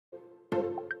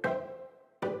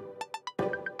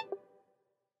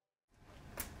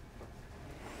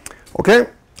Okay,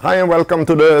 hi and welcome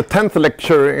to the 10th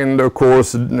lecture in the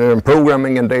course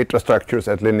Programming and Data Structures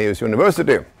at Linnaeus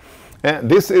University.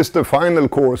 This is the final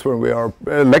course when we are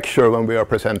lecture when we are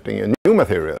presenting a new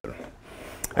material.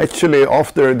 Actually,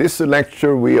 after this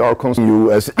lecture we are considering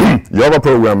you as Java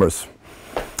programmers.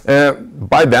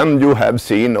 By then you have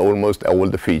seen almost all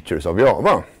the features of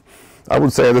Java. I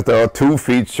would say that there are two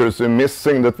features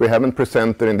missing that we haven't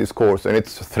presented in this course, and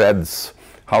it's threads,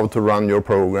 how to run your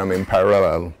program in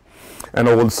parallel. And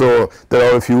also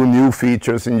there are a few new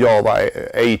features in Java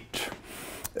 8,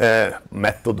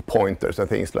 method pointers and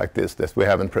things like this that we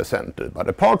haven't presented. But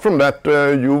apart from that,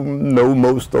 you know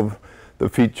most of the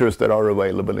features that are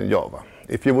available in Java.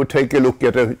 If you would take a look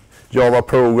at a Java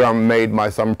program made by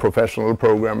some professional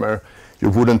programmer,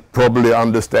 you wouldn't probably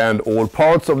understand all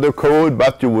parts of the code,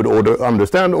 but you would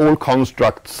understand all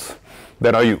constructs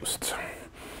that are used.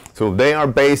 So they are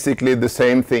basically the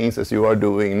same things as you are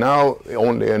doing now,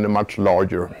 only in a much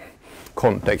larger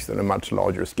context and a much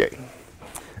larger scale.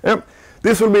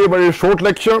 This will be a very short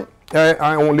lecture.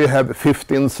 I only have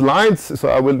 15 slides, so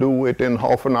I will do it in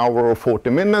half an hour or 40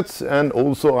 minutes. And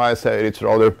also I say it's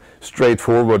rather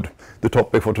straightforward, the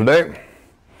topic for today.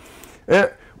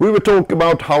 We will talk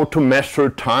about how to measure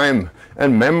time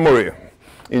and memory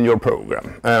in your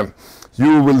program.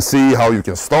 You will see how you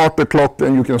can start the clock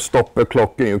and you can stop the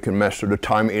clock, and you can measure the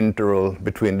time interval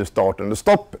between the start and the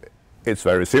stop. It's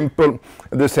very simple.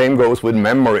 The same goes with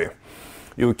memory.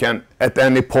 You can at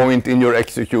any point in your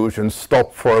execution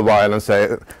stop for a while and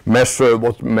say, measure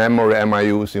what memory am I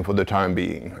using for the time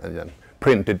being, and then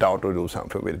print it out or do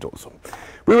something with it also.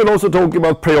 We will also talk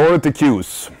about priority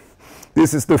queues.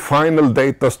 This is the final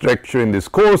data structure in this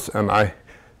course, and I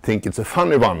think it's a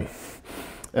funny one.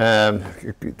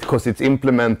 Because it's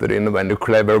implemented in a very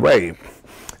clever way.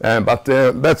 But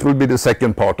that will be the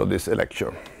second part of this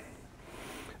lecture.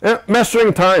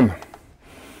 Measuring time.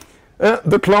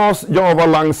 The class Java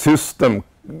Lang system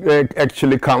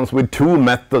actually comes with two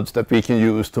methods that we can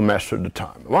use to measure the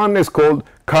time. One is called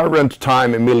current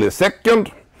time in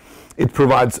millisecond. It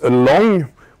provides a long,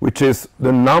 which is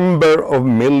the number of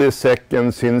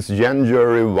milliseconds since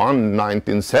January 1,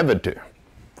 1970,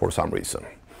 for some reason.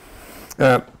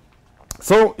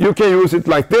 So you can use it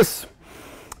like this.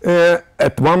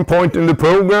 At one point in the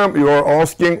program you are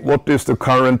asking what is the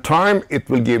current time. It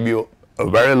will give you a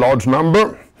very large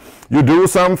number. You do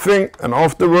something and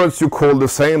afterwards you call the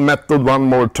same method one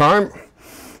more time,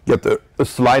 get a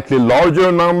slightly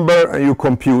larger number, and you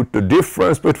compute the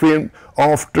difference between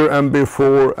after and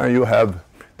before, and you have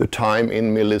the time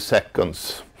in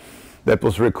milliseconds that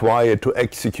was required to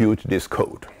execute this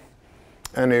code.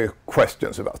 Any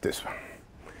questions about this one?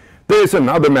 There is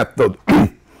another method,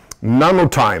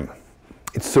 nanotime.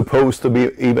 It's supposed to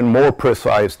be even more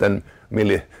precise than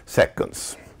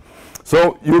milliseconds.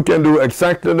 So you can do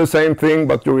exactly the same thing,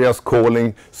 but you're just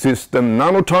calling system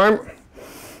nanotime.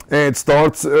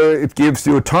 It gives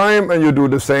you time, and you do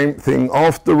the same thing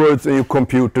afterwards, and you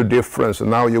compute the difference, and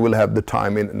now you will have the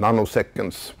time in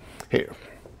nanoseconds here.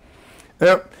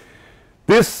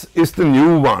 This is the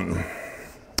new one.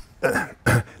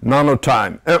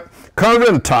 Nanotime.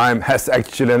 Current time has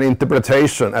actually an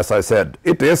interpretation, as I said.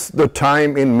 It is the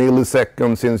time in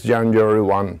milliseconds since January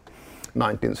 1,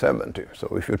 1970. So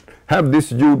if you have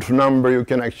this huge number, you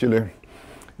can actually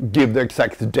give the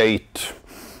exact date,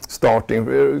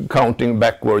 starting counting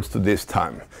backwards to this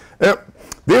time.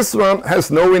 This one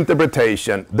has no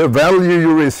interpretation. The value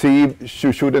you receive,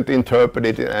 you shouldn't interpret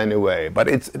it in any way, but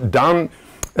it's done.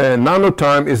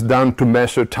 Nanotime is done to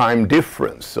measure time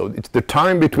difference. So it's the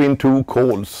time between two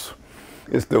calls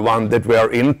is the one that we are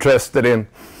interested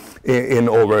in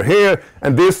over here,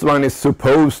 and this one is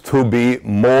supposed to be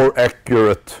more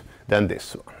accurate than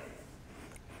this one.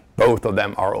 Both of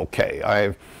them are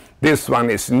okay. This one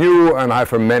is new, and I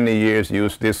for many years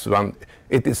used this one.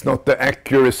 It is not the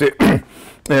accuracy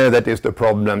that is the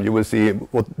problem. You will see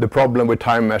what the problem with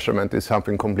time measurement is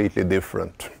something completely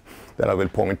different that I will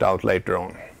point out later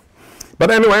on. But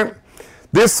anyway,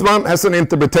 this one has an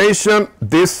interpretation.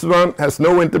 This one has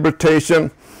no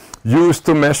interpretation, used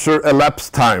to measure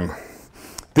elapsed time.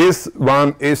 This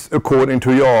one is, according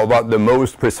to Java, the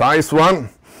most precise one.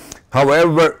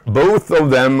 However, both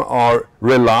of them are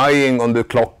relying on the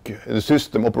clock, the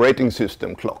system, operating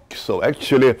system clock. So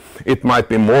actually it might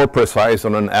be more precise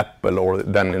on an Apple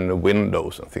than in the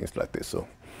Windows and things like this. So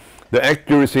the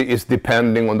accuracy is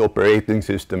depending on the operating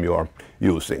system you are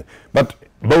using. But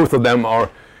both of them are,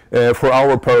 for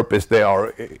our purpose, they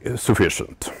are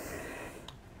sufficient.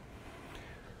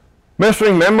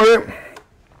 Measuring memory.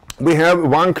 We have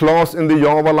one class in the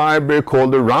Java library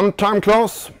called the runtime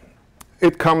class.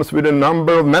 It comes with a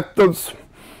number of methods.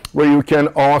 where you can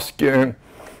ask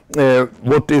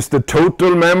what is the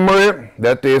total memory,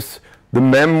 that is the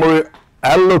memory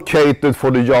allocated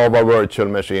for the Java virtual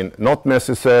machine, not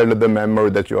necessarily the memory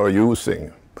that you are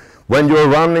using. When you are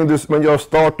running this, when you are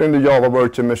starting the Java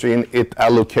virtual machine, it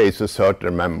allocates a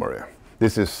certain memory.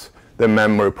 This is the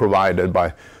memory provided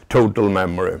by total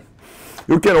memory.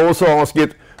 You can also ask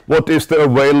it, what is the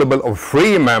available of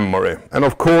free memory? And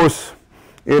of course,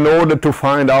 in order to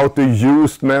find out the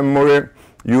used memory,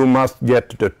 you must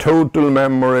get the total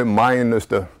memory minus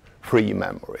the free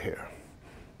memory here.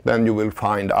 Then you will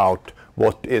find out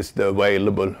what is the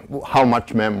available, how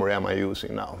much memory am I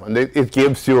using now. And it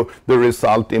gives you the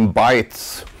result in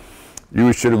bytes.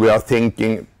 Usually we are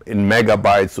thinking in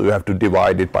megabytes, so you have to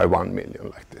divide it by 1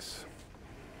 million like this.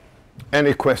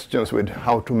 Any questions with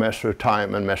how to measure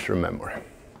time and measure memory?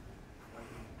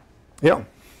 Yeah?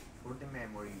 For the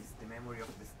memory, is the memory of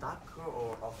the stack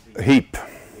or of the heap?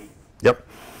 Yep.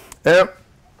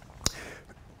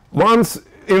 Once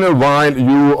in a while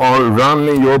you are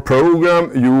running your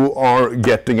program, you are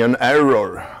getting an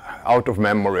error, out of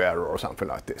memory error or something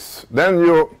like this. Then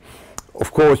you,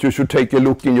 of course, you should take a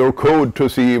look in your code to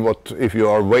see what, if you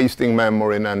are wasting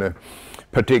memory in any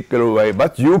particular way.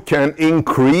 But you can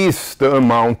increase the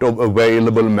amount of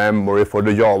available memory for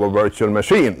the Java virtual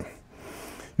machine.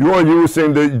 You are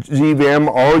using the JVM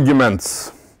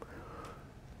arguments.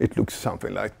 It looks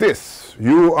something like this.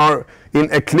 You are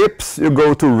in Eclipse, you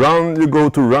go to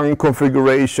run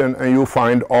configuration, and you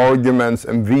find arguments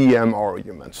and VM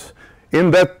arguments. In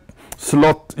that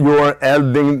slot, you are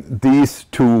adding these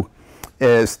two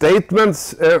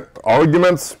statements,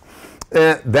 arguments,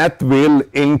 that will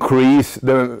increase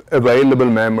the available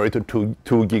memory to 2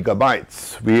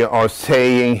 gigabytes. We are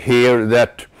saying here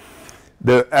that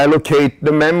the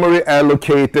memory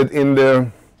allocated in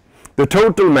the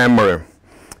total memory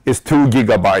is 2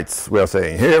 gigabytes, we are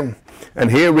saying here. And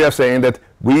here we are saying that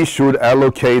we should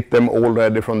allocate them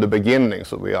already from the beginning.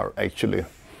 So we are actually,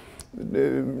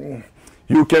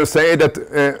 you can say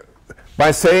that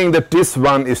by saying that this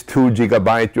one is 2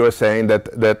 gigabyte, you are saying that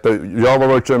the Java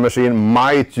virtual machine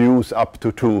might use up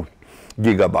to 2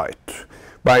 gigabyte.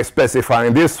 By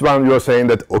specifying this one, you are saying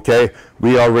that, okay,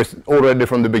 we are already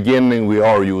from the beginning, we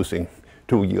are using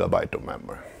 2 gigabyte of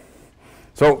memory.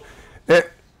 So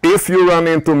if you run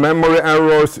into memory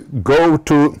errors, go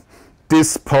to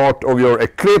this part of your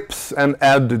Eclipse and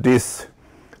add these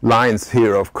lines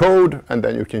here of code, and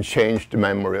then you can change the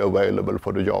memory available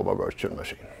for the Java virtual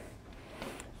machine.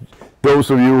 Those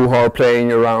of you who are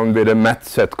playing around with a math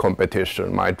set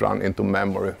competition might run into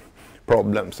memory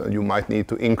problems, and you might need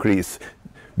to increase.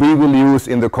 We will use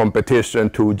in the competition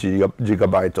 2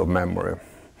 gigabytes of memory.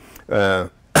 So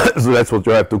that's what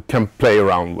you have to play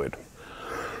around with.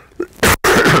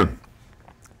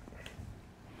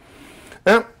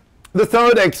 The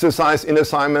third exercise in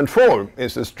assignment 4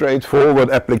 is a straightforward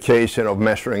application of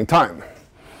measuring time.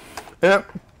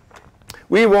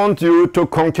 We want you to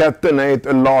concatenate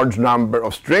a large number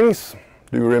of strings.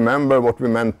 Do you remember what we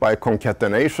meant by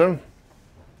concatenation?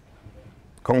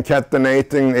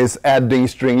 Concatenating is adding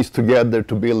strings together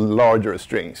to build larger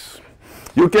strings.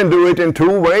 You can do it in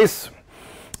 2 ways.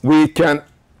 We can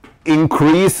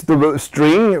increase the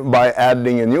string by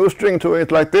adding a new string to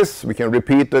it like this. We can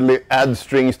repeatedly add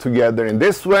strings together in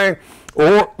this way,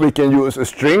 or we can use a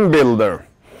string builder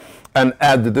and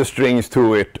add the strings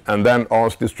to it and then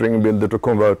ask the string builder to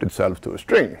convert itself to a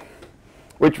string.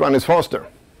 Which one is faster?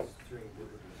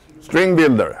 String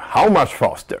builder. How much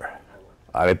faster?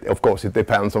 Of course, it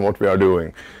depends on what we are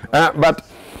doing.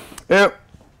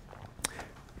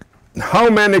 How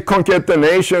many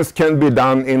concatenations can be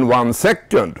done in 1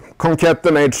 second?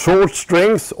 Concatenate short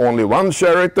strings, only 1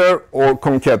 character, or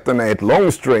concatenate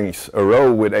long strings, a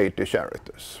row with 80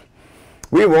 characters.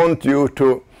 We want you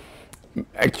to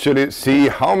actually see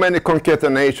how many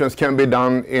concatenations can be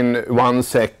done in 1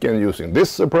 second using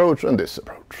this approach and this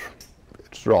approach.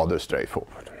 It's rather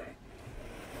straightforward.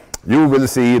 You will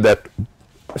see that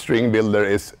a string builder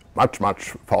is much,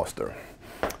 much faster.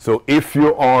 So if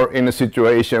you are in a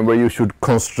situation where you should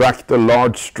construct a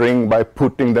large string by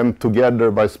putting them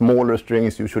together by smaller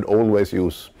strings, you should always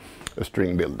use a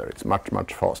string builder. It's much,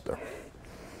 much faster.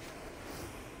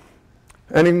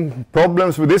 Any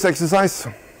problems with this exercise?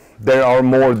 There are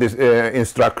more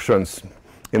instructions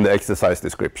in the exercise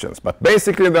descriptions, but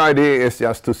basically the idea is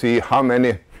just to see how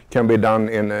many can be done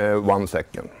in 1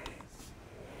 second.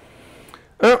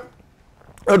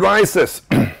 Advices.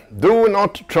 Do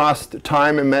not trust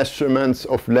time measurements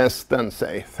of less than,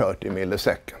 say, 30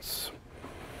 milliseconds.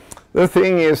 The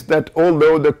thing is that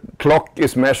although the clock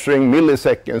is measuring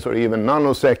milliseconds or even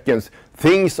nanoseconds,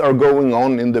 things are going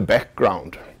on in the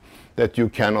background. that you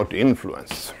cannot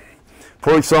influence.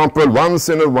 For example, once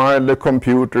in a while the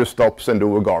computer stops and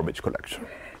do a garbage collection.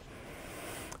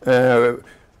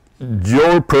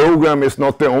 Your program is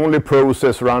not the only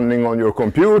process running on your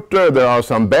computer. There are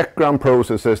some background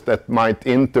processes that might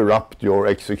interrupt your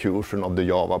execution of the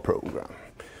Java program.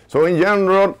 So in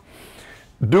general,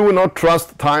 do not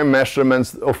trust time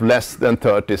measurements of less than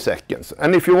 30 seconds.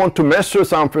 And if you want to measure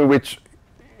something which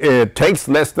takes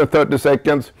less than 30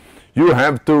 seconds, you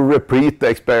have to repeat the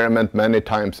experiment many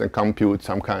times and compute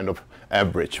some kind of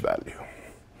average value.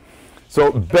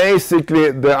 So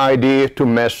basically the idea to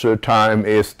measure time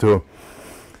is to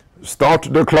start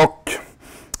the clock,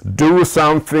 do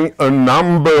something a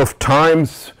number of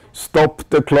times, stop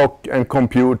the clock and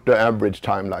compute the average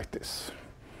time like this.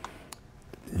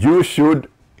 You should,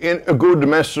 in a good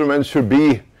measurement should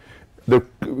be the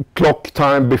clock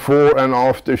time before and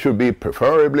after should be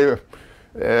preferably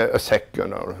a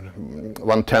second or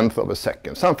 1/10 of a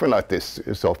second. Something like this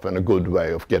is often a good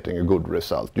way of getting a good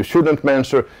result. You shouldn't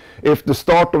measure if the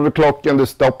start of the clock and the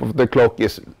stop of the clock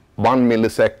is 1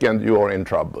 millisecond, you are in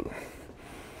trouble.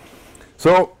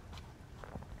 So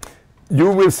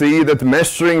you will see that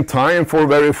measuring time for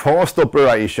very fast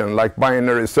operation like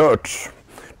binary search.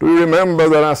 Do you remember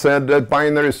that I said that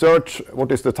binary search,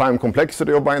 what is the time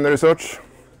complexity of binary search?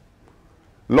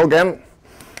 Log n.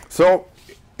 So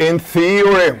in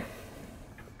theory,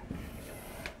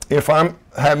 if I'm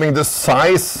having the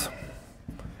size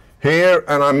here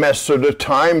and I measure the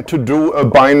time to do a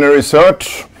binary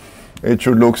search, it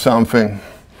should look something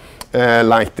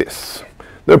like this.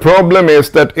 The problem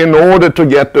is that in order to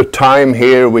get the time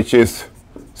here, which is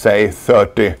say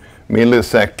 30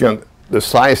 milliseconds, the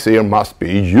size here must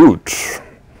be huge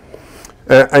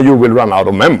and you will run out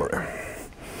of memory.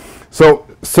 So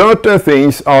certain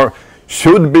things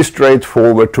should be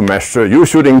straightforward to measure. You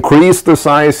should increase the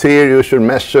size here, you should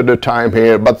measure the time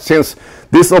here, but since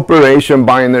this operation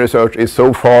binary search is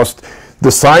so fast,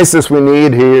 the sizes we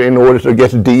need here in order to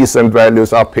get decent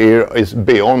values up here is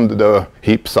beyond the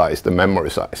heap size, the memory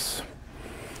size.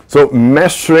 So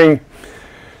measuring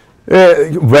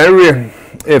very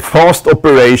fast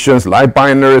operations like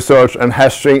binary search and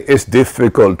hashing is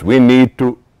difficult. We need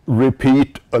to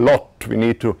repeat a lot. We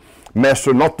need to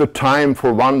measure not the time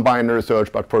for one binary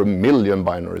search but for a million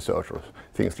binary search or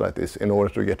things like this in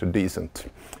order to get a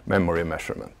decent memory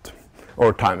measurement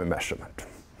or time measurement.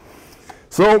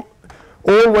 So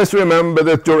always remember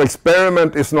that your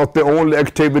experiment is not the only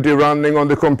activity running on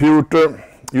the computer.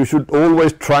 You should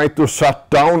always try to shut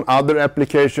down other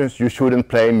applications. You shouldn't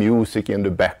play music in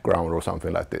the background or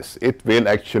something like this. It will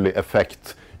actually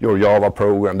affect your Java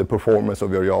program, the performance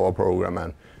of your Java program,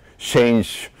 and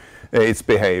change its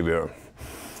behavior.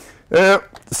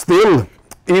 Still,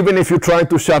 even if you try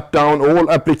to shut down all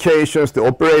applications, the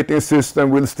operating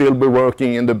system will still be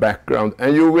working in the background,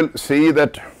 and you will see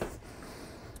that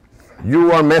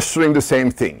you are measuring the same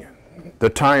thing. The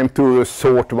time to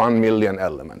sort 1 million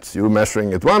elements. You're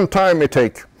measuring it one time, it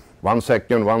takes 1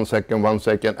 second, 1 second, 1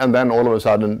 second, and then all of a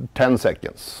sudden 10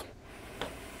 seconds.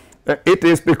 It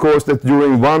is because that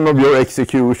during one of your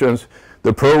executions,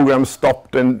 the program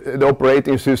stopped and the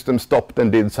operating system stopped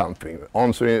and did something,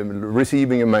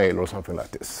 receiving a mail or something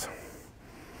like this.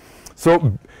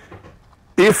 So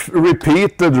if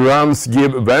repeated runs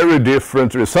give very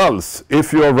different results,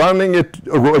 if you are running it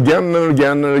again and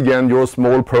again and again, your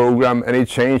small program, and it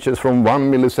changes from 1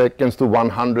 milliseconds to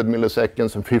 100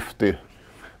 milliseconds and 50,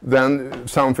 then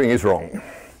something is wrong.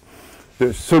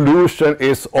 The solution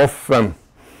is often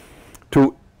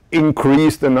to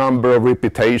increase the number of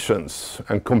repetitions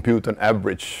and compute an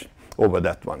average over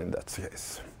that one in that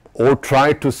case. Or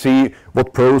try to see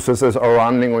what processes are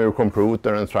running on your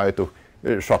computer and try to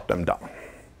shut them down.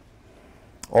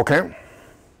 Okay?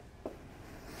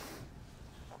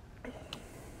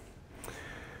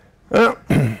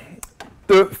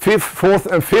 The fourth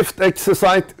and fifth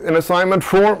exercise in assignment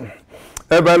 4,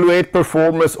 evaluate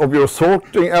performance of your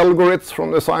sorting algorithms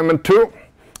from assignment 2.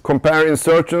 Compare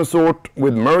insert and sort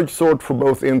with merge sort for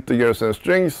both integers and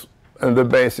strings. And the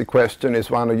basic question is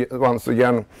once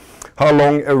again, how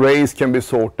long arrays can be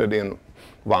sorted in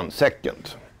 1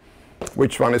 second?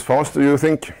 Which one is faster, you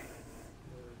think?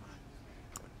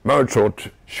 Merge sort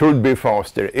should be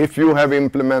faster. If you have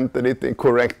implemented it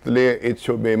correctly, it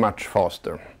should be much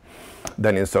faster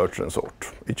than insert and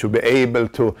sort. It should be able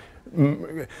to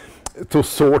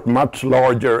sort much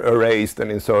larger arrays than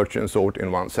insert and sort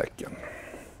in 1 second.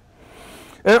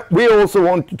 We also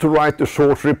want to write a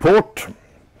short report.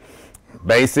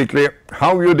 Basically,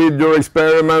 how you did your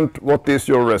experiment, what is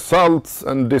your results,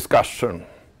 and discussion.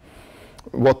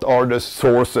 What are the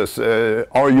sources?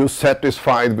 Are you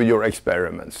satisfied with your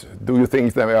experiments? Do you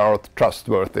think they are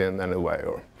trustworthy in any way?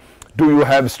 Or do you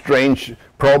have strange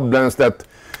problems that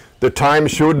the time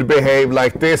should behave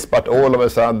like this, but all of a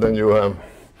sudden you have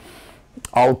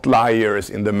outliers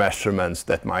in the measurements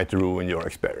that might ruin your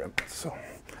experiments? So,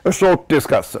 a short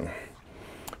discussion.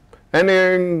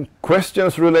 Any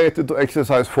questions related to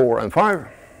exercise 4 and 5?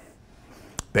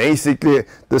 Basically,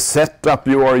 the setup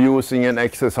you are using in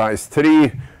exercise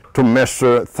 3 to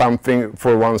measure something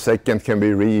for 1 second can be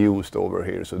reused over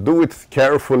here. So do it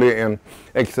carefully in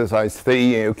exercise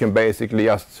 3, and you can basically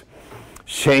just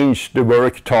change the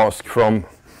work task from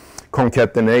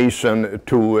concatenation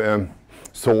to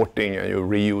sorting, and you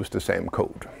reuse the same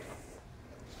code.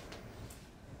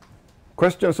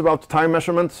 Questions about time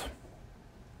measurements?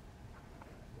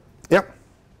 Yeah. I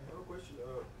have a question.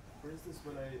 For instance,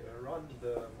 when I run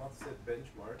the must-set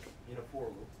benchmark in a for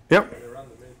loop, Yeah. when I run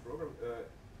the main program,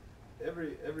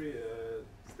 every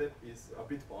step is a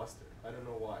bit faster. I don't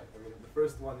know why. I mean, the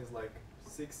first one is like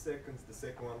 6 seconds. The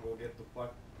second one will get to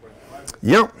 5.5 minutes.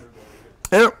 Yeah.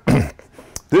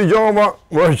 The Java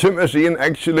virtual machine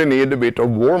actually need a bit of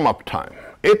warm-up time.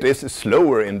 It is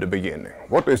slower in the beginning.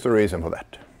 What is the reason for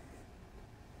that?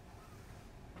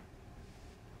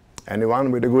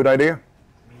 Anyone with a good idea?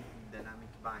 Dynamic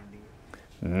binding.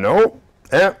 No.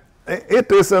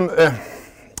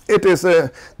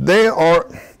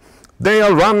 They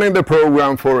are running the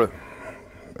program for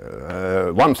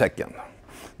 1 second.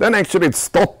 Then actually it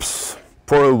stops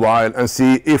for a while and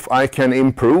see if I can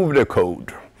improve the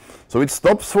code. So it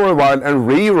stops for a while and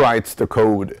rewrites the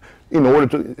code in order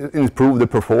to improve the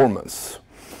performance.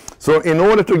 So in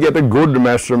order to get a good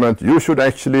measurement, you should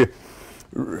actually,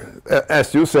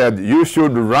 as you said, you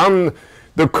should run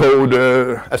the code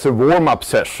as a warm-up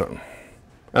session.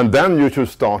 And then you should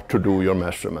start to do your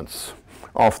measurements.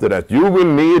 After that, you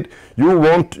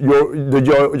want the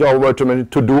Java virtual machine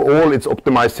to do all its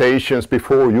optimizations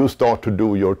before you start to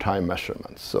do your time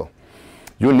measurements. So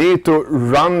you need to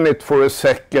run it for a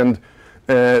second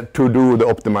to do the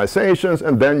optimizations,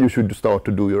 and then you should start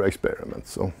to do your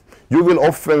experiments. So you will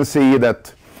often see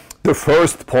that the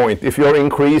first point, if you're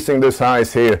increasing the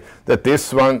size here, that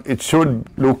this one, it should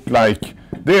look like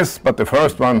this, but the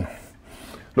first one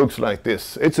looks like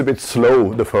this. It's a bit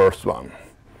slow, the first one.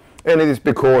 And it is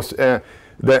because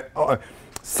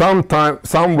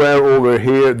somewhere over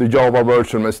here, the Java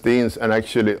virtual machines and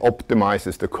actually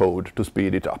optimizes the code to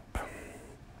speed it up.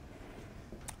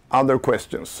 Other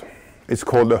questions? It's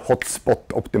called the hotspot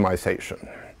optimization.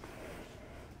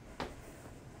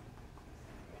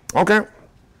 Okay.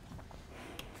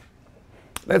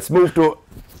 Let's move to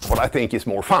what I think is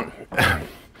more fun.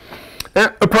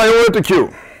 A priority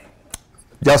queue.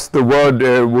 Just the word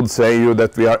would say you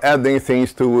that we are adding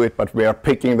things to it, but we are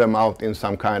picking them out in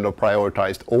some kind of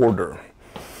prioritized order.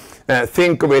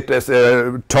 Think of it as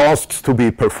tasks to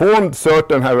be performed.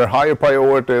 Certain have a higher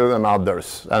priority than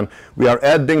others. And we are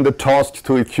adding the tasks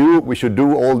to a queue. We should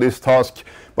do all these tasks,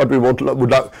 but when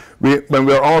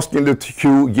we are asking the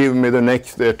queue, give me the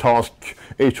next task,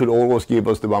 it should always give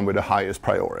us the one with the highest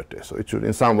priority. So it should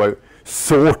in some way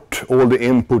sort all the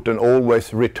input and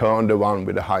always return the one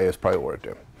with the highest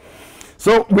priority.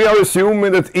 So we are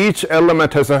assuming that each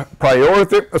element has a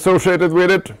priority associated with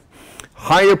it.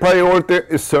 Higher priority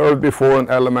is served before an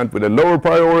element with a lower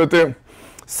priority.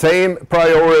 Same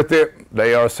priority,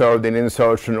 they are served in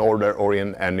insertion order or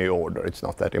in any order. It's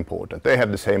not that important. They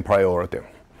have the same priority.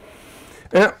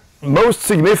 Most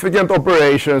significant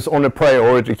operations on a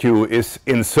priority queue is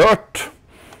insert,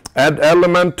 add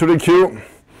element to the queue,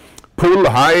 pull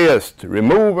highest,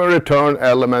 remove and return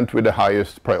element with the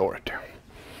highest priority.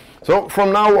 So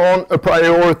from now on, a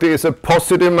priority is a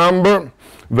positive number.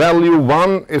 Value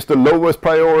 1 is the lowest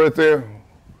priority.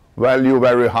 Value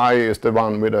very high is the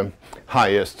one with the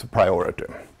highest priority.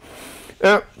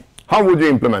 How would you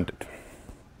implement it?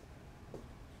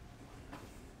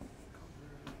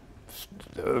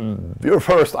 Your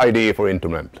first idea for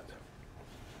implement it?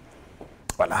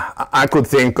 Well, I could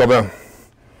think of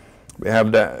we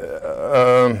have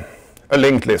a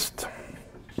linked list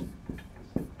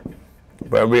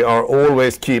where we are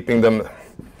always keeping them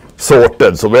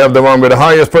sorted. So we have the one with the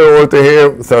highest priority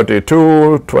here,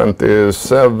 32,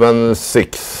 27,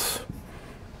 6,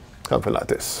 something like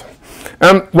this.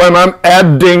 And when I'm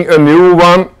adding a new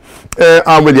one,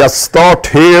 I will just start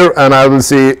here and I will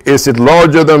see, is it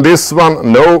larger than this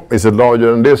one? No. Is it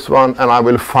larger than this one? And I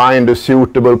will find a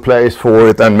suitable place for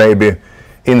it and maybe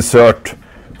insert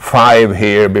 5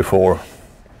 here before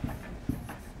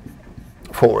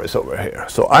 4 is over here.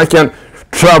 So I can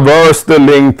traverse the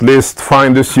linked list,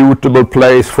 find a suitable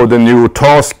place for the new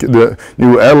task, the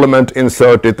new element,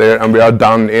 insert it there, and we are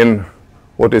done in,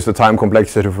 what is the time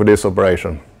complexity for this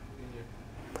operation?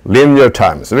 Linear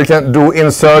time. So we can do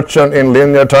insertion in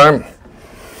linear time.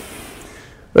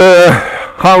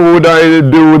 How would I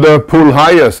do the pull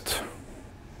highest?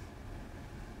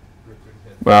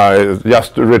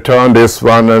 Just return this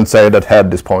one and say that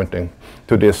head is pointing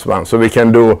to this one. So we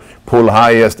can do pull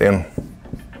highest in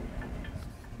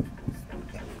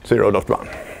 0.1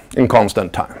 in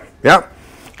constant time. Yeah,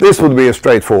 this would be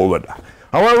straightforward.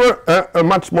 However, a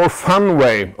much more fun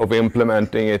way of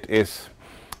implementing it is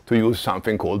to use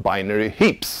something called binary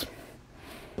heaps.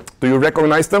 Do you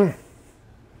recognize them?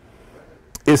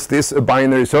 Is this a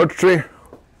binary search tree?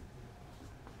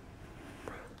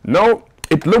 No,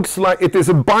 it looks like it is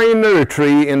a binary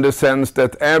tree in the sense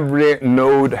that every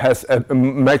node has a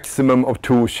maximum of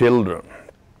 2 children.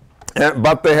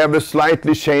 But they have a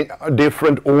slightly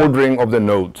different ordering of the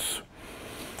nodes.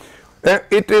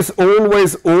 It is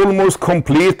always almost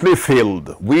completely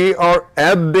filled. We are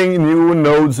adding new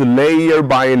nodes layer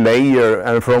by layer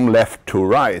and from left to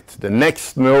right. The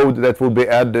next node that will be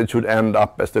added should end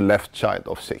up as the left child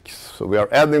of 6. So we are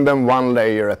adding them 1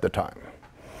 layer at a time.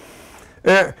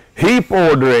 Heap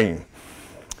ordering.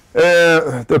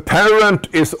 The parent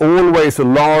is always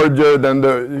larger than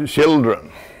the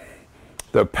children.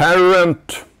 The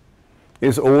parent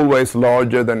is always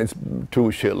larger than its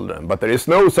 2 children, but there is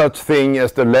no such thing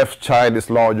as the left child is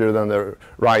larger than the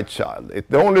right child.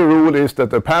 The only rule is that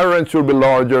the parent should be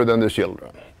larger than the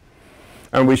children,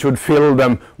 and we should fill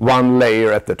them 1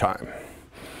 layer at a time.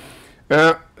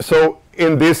 So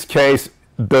in this case,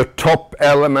 the top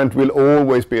element will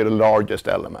always be the largest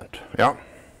element. Yeah.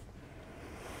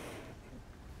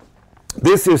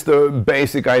 This is the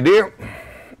basic idea.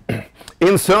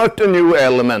 Insert a new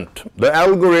element. The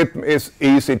algorithm is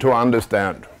easy to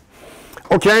understand.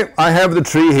 Okay, I have the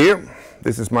tree here.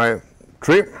 This is my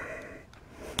tree.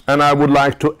 And I would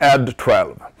like to add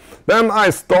 12. Then I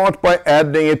start by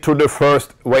adding it to the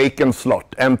first vacant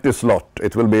slot, empty slot.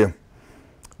 It will be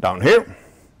down here.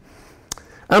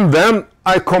 And then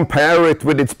I compare it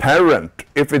with its parent.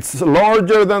 If it's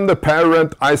larger than the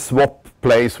parent, I swap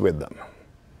place with them.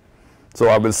 So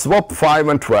I will swap 5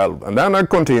 and 12, and then I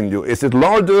continue. Is it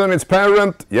larger than its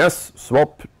parent? Yes,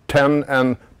 swap 10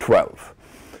 and 12.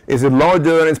 Is it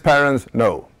larger than its parents?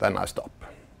 No, then I stop.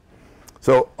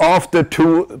 So after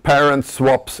 2 parent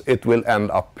swaps, it will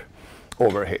end up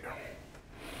over here.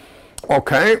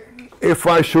 Okay, if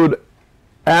I should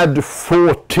add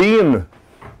 14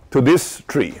 to this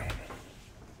tree,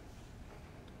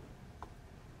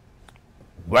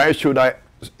 where should I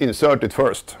insert it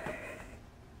first?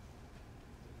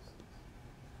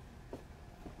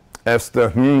 As the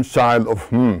child of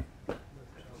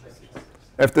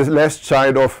As the last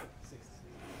child of,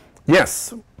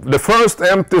 yes, the first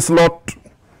empty slot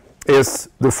is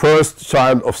the first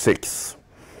child of 6.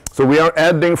 So we are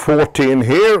adding 14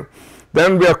 here.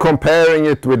 Then we are comparing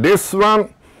it with this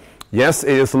one. Yes,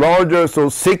 it is larger, so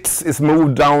 6 is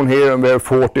moved down here and we have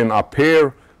 14 up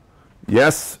here.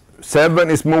 Yes,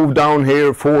 7 is moved down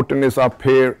here, 14 is up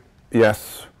here.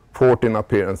 Yes, 14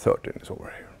 up here and 13 is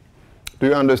over here. Do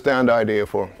you understand the idea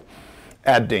for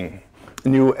adding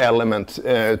new elements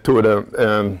to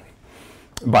the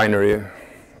binary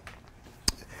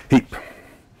heap?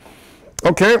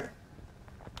 Okay,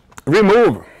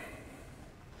 remove.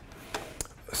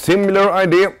 Similar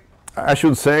idea. I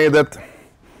should say that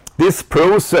this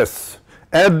process,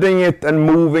 adding it and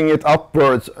moving it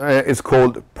upwards, is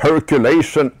called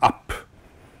percolation up.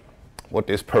 What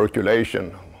is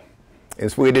percolation? In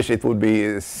Swedish it would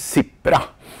be sippra.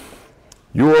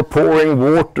 You are pouring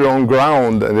water on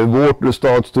ground and the water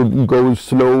starts to go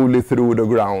slowly through the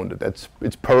ground.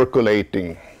 It's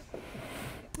percolating.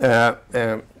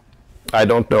 I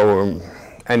don't know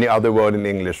any other word in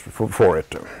English for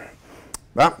it.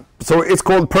 So it's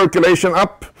called percolation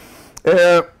up.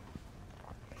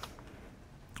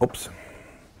 Oops.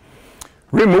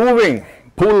 Removing,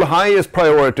 pull highest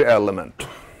priority element.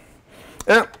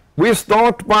 We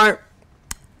start by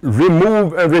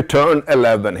remove and return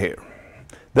 11 here.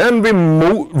 Then we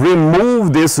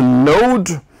remove this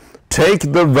node,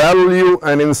 take the value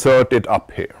and insert it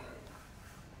up here.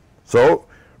 So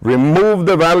remove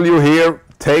the value here,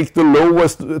 take the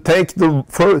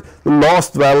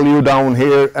last value down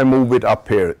here and move it up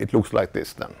here. It looks like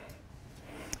this then.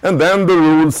 And then the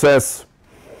rule says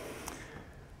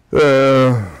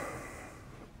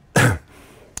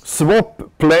swap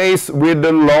place with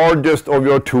the largest of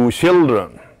your 2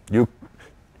 children. You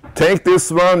take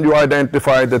this one, you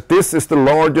identify that this is the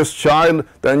largest child,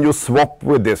 then you swap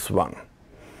with this one.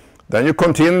 Then you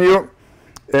continue.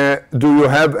 Do you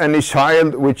have any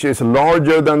child which is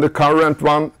larger than the current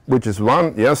one, which is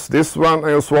 1? Yes, this one,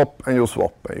 and you swap, and you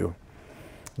swap, and you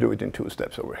do it in 2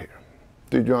 steps over here.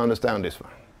 Did you understand this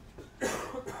one?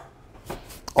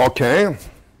 Okay.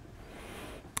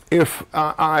 If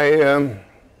I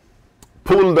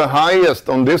pull the highest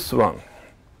on this one,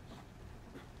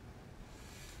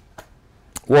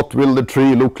 what will the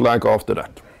tree look like after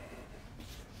that?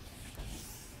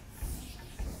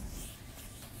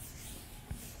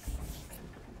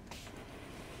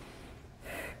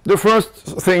 The first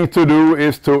thing to do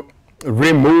is to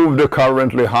remove the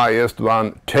currently highest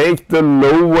one, take the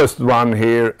lowest one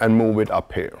here and move it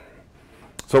up here.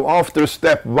 So after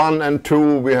step 1 and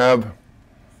 2 we have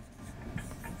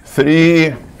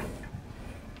 3,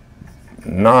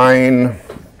 9,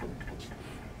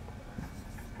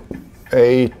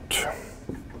 8,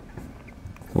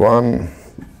 1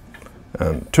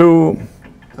 and 2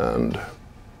 and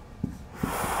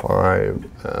 5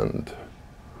 and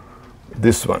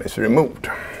this one is removed.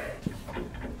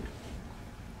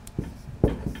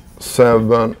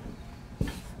 7,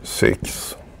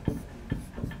 6,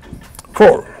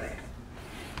 4.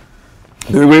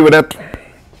 Do you agree with that?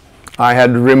 I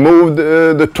had removed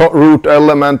the root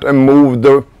element and moved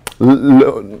the,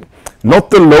 not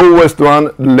the lowest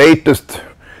one, latest,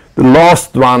 the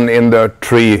last one in the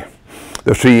tree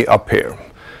up here.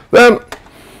 Then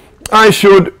I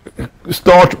should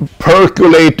start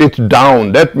percolate it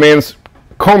down. That means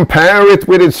compare it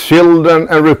with its children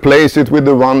and replace it with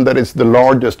the one that is the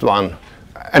largest one.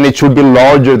 And it should be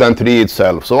larger than 3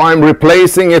 itself. So I'm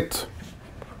replacing it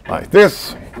like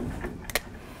this.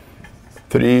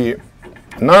 3,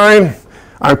 9.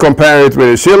 I compare it with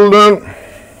the children.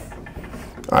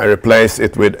 I replace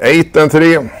it with 8 and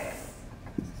 3.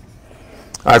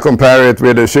 I compare it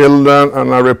with the children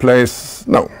and I replace,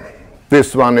 no.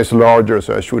 This one is larger,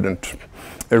 so I shouldn't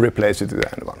replace it with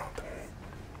any one of them.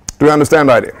 Do you understand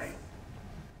the idea?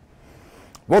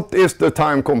 What is the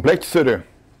time complexity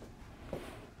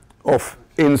of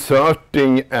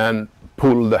inserting and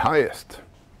pull the highest?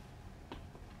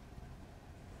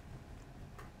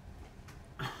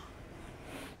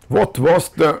 What was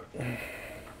the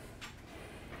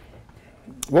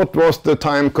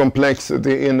time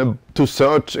complexity to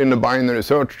search in a binary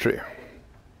search tree?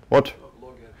 What?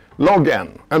 Log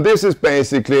n. And this is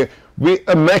basically,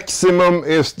 a maximum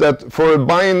is that for a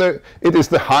binary, it is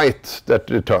the height that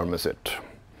determines it.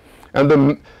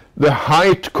 And the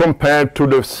height compared to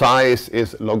the size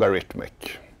is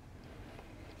logarithmic.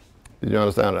 Did you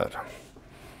understand that?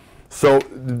 So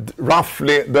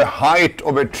roughly the height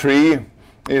of a tree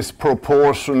is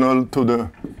proportional to the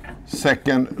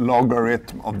second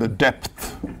logarithm of the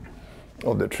depth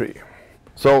of the tree.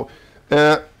 So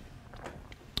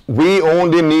we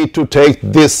only need to take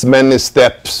this many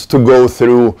steps to go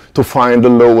through to find the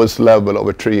lowest level of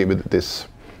a tree with this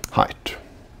height.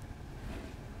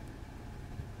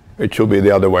 It should be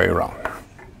the other way around.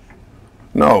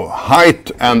 No,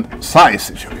 height and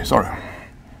size it should be, sorry,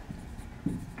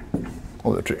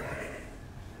 of the tree.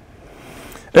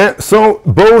 So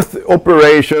both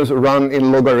operations run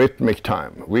in logarithmic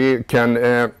time. We can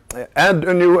add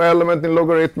a new element in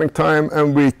logarithmic time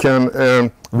and we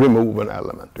can remove an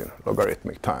element in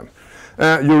logarithmic time.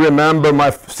 You remember my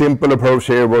simple approach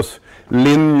here was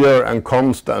linear and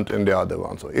constant in the other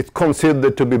one. So it's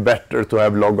considered to be better to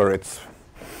have logarithms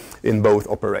in both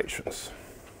operations.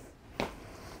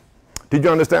 Did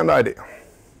you understand the idea?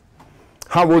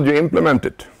 How would you implement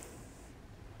it?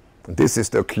 This is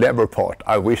the clever part.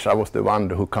 I wish I was the one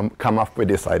who come up with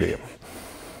this idea,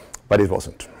 but it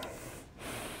wasn't.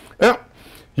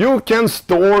 You can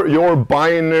store your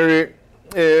binary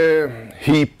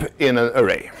heap in an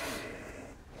array.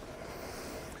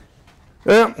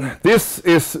 This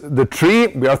is the tree.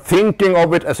 We are thinking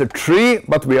of it as a tree,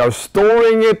 but we are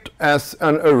storing it as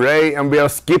an array, and we are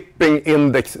skipping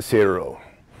index 0.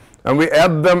 And we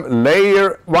add them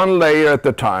one layer at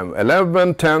a time.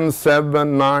 11, 10,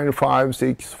 7, 9, 5,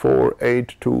 6, 4,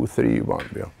 8, 2, 3, 1.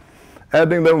 We are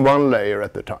adding them one layer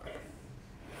at a time.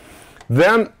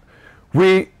 Then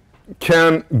we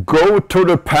can go to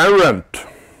the parent.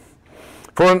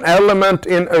 For an element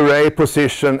in array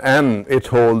position n, it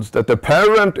holds that the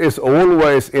parent is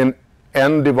always in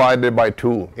n divided by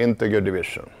 2, integer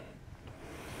division.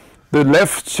 The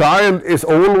left child is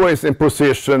always in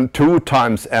position 2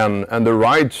 times n, and the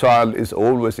right child is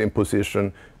always in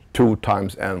position 2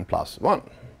 times n plus 1.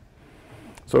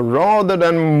 So rather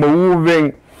than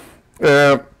moving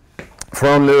from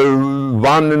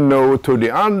one node to the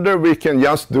other, we can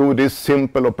just do these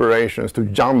simple operations to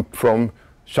jump from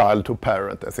child to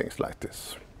parent and things like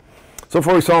this. So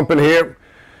for example here,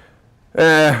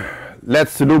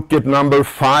 let's look at number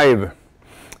 5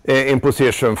 in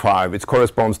position 5. It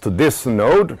corresponds to this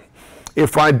node.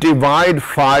 If I divide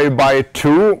 5 by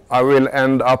 2, I will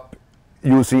end up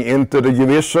using integer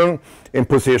division in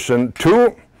position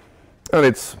 2, and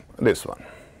it's this one.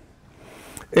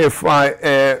 If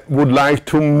I would like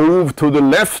to move to the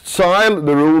left side,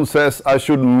 the rule says I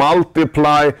should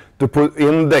multiply the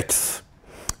index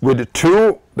with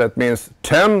 2. That means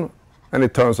 10, and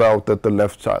it turns out that the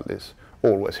left side is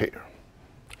always here.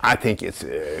 I think it's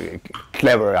a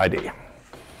clever idea.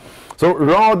 So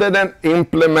rather than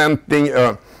implementing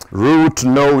a root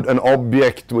node, an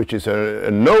object which is a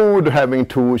node having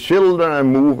 2 children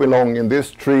and move along in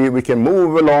this tree, we can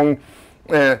move along.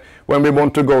 When we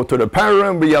want to go to the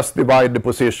parent, we just divide the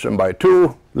position by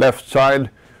 2, left side,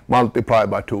 multiply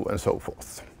by 2, and so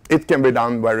forth. It can be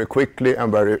done very quickly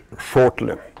and very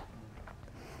shortly.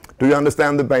 Do you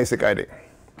understand the basic idea?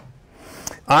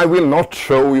 I will not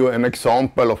show you an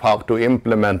example of how to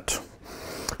implement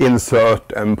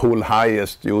insert and pull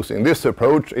highest using this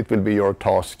approach. It will be your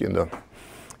task in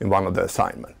one of the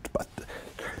assignments.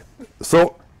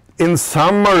 So in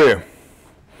summary,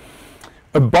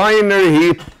 a binary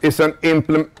heap is an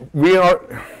we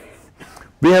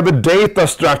have a data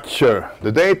structure.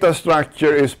 The data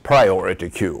structure is priority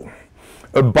queue.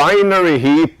 A binary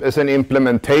heap is an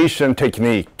implementation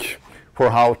technique for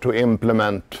how to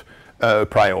implement a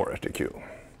priority queue.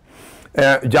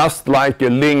 Just like a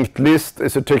linked list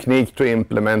is a technique to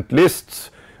implement lists,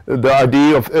 the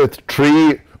idea of a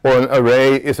tree or an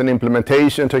array is an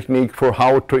implementation technique for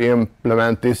how to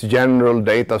implement this general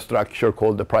data structure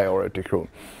called the priority queue.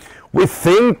 We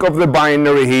think of the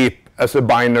binary heap as a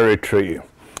binary tree,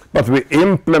 but we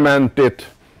implement it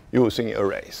using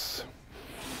arrays.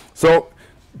 So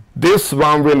this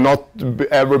one will not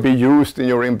ever be used in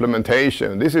your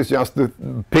implementation. This is just the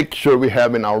picture we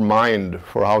have in our mind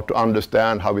for how to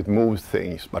understand how it moves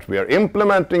things, but we are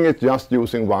implementing it just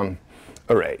using one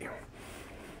array.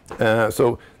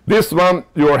 So this one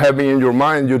you are having in your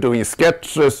mind, you're doing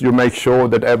sketches, you make sure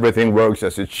that everything works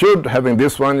as it should, having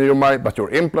this one in your mind, but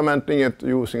you're implementing it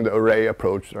using the array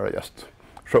approach that I just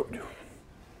showed you.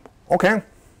 Okay.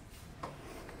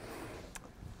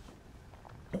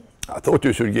 I thought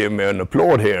you should give me an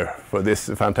applaud here for this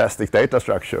fantastic data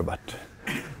structure, but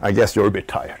I guess you're a bit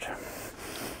tired.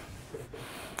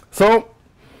 So,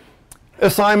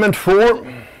 assignment 4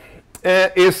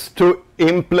 is to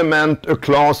implement a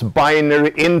class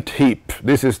binary int heap.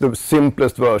 This is the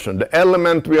simplest version. The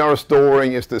element we are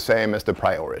storing is the same as the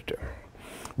priority.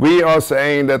 We are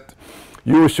saying that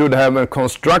you should have a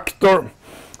constructor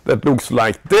that looks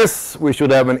like this. We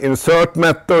should have an insert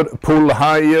method, pull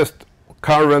highest,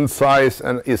 current size,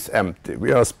 and is empty.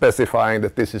 We are specifying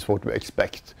that this is what we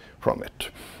expect from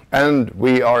it. And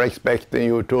we are expecting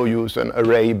you to use an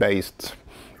array-based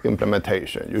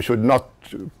implementation. You should not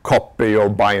copy your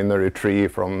binary tree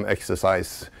from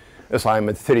exercise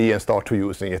assignment 3 and start to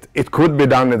using it. It could be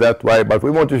done in that way, but we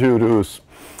want you to use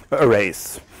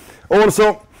arrays.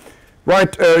 Also,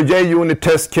 write a JUnit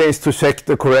test case to check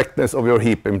the correctness of your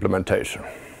heap implementation.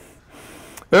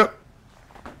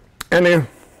 Any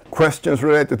questions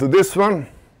related to this one?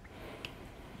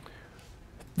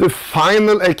 The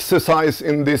final exercise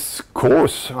in this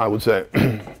course, I would say,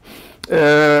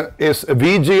 is a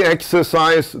VG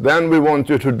exercise. Then we want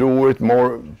you to do it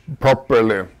more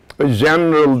properly. A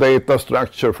general data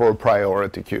structure for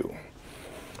priority queue.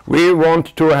 We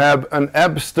want to have an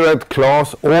abstract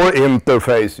class or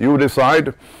interface, you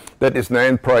decide, that is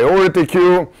named priority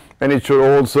queue, and it should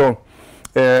also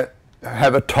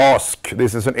have a task.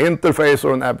 This is an interface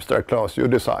or an abstract class, you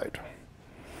decide.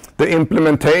 The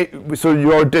implementation, so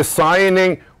you are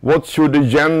designing what should the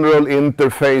general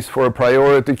interface for a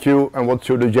priority queue and what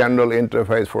should the general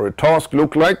interface for a task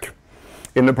look like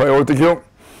in the priority queue.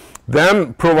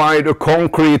 Then provide a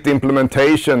concrete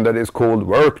implementation that is called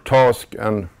work task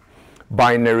and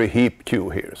binary heap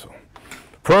queue here. So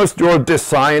first you're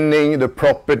designing the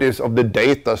properties of the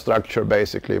data structure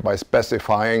basically by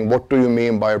specifying what do you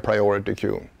mean by a priority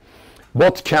queue.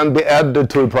 What can be added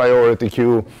to a priority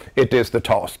queue? It is the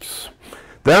tasks.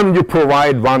 Then you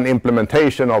provide one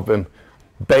implementation of them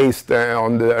based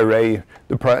on the array,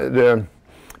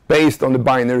 based on the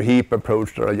binary heap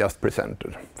approach that I just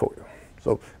presented for you.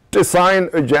 So design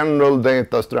a general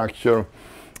data structure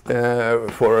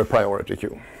for a priority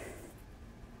queue.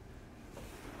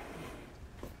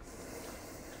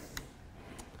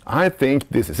 I think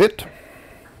this is it.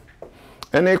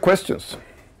 Any questions?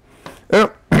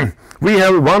 We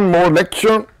have one more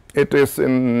lecture. It is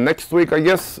in next week, I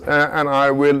guess, and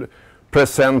I will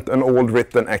present an old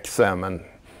written exam and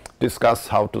discuss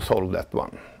how to solve that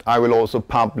one. I will also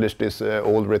publish this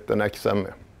old written exam,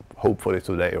 hopefully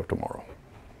today or tomorrow.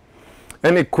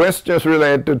 Any questions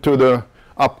related to the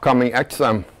upcoming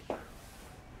exam?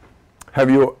 Have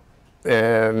you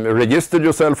registered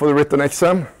yourself for the written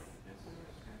exam?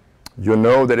 You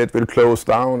know that it will close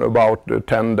down about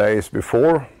 10 days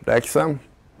before the exam.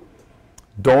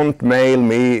 Don't mail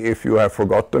me if you have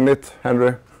forgotten it,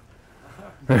 Henry.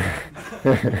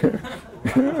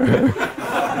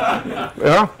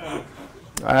 Yeah.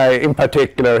 In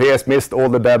particular, he has missed all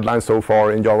the deadlines so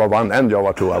far in Java 1 and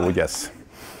Java 2, I would guess.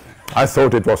 I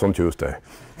thought it was on Tuesday.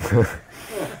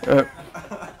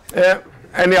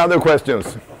 Any other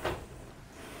questions?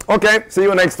 Okay, see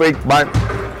you next week. Bye.